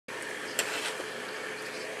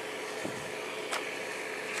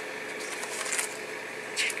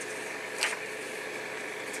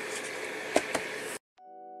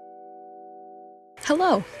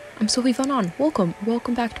Hello, I'm Sophie.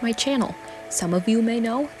 Welcome back to my channel. Some of you may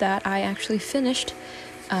know that I actually finished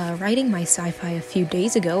writing my sci-fi a few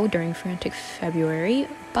days ago during Frantic February,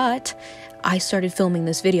 but I started filming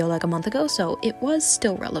this video like a month ago, so it was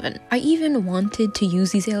still relevant. I even wanted to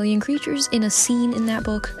use these alien creatures in a scene in that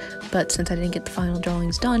book, but since I didn't get the final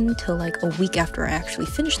drawings done till like a week after I actually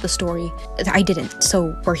finished the story, I didn't,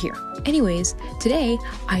 so we're here. Anyways, today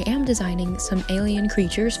I am designing some alien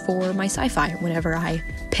creatures for my sci-fi whenever I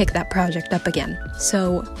pick that project up again.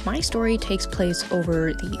 So my story takes place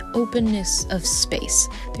over the openness of space.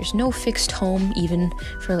 There's no fixed home even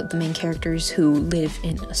for the main characters who live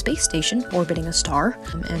in a space station orbiting a star,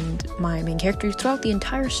 and my main characters throughout the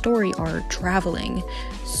entire story are traveling,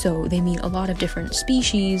 so they meet a lot of different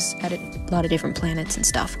species at a lot of different planets and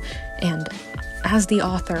stuff, and as the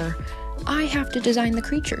author I have to design the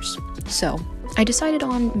creatures. So I decided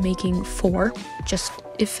on making 4, just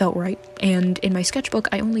it felt right, and in my sketchbook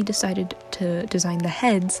I only decided to design the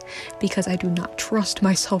heads because I do not trust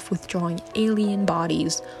myself with drawing alien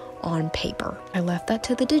bodies on paper. I left that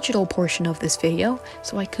to the digital portion of this video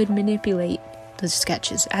so I could manipulate the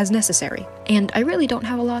sketches as necessary. And I really don't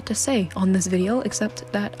have a lot to say on this video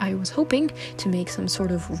except that I was hoping to make some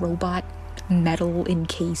sort of robot, metal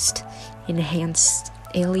encased, enhanced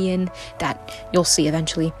alien that you'll see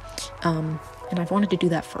eventually. And I've wanted to do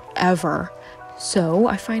that forever, so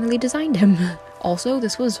I finally designed him. Also,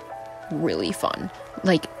 this was really fun.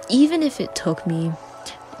 Like, even if it took me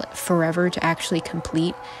forever to actually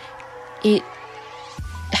complete, it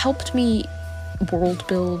helped me world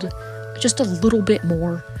build just a little bit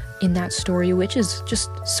more in that story, which is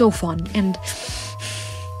just so fun. And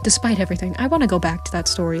despite everything, I want to go back to that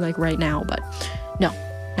story like right now, but no,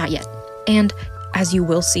 not yet. And as you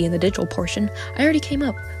will see in the digital portion, I already came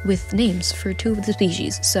up with names for 2 of the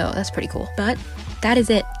species, so that's pretty cool. But that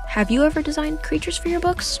is it. Have you ever designed creatures for your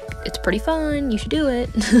books? It's pretty fun, you should do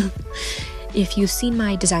it. If you've seen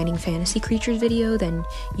my designing fantasy creatures video, then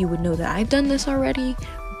you would know that I've done this already,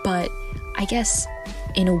 but I guess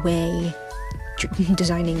in a way,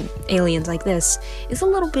 designing aliens like this is a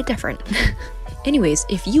little bit different. Anyways,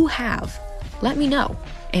 if you have, let me know.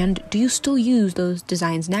 And do you still use those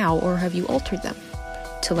designs now, or have you altered them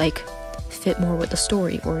to like fit more with the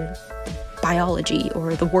story or biology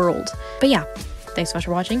or the world? But yeah, thanks so much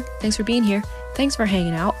for watching, thanks for being here, thanks for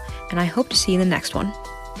hanging out, and I hope to see you in the next one.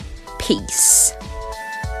 Peace.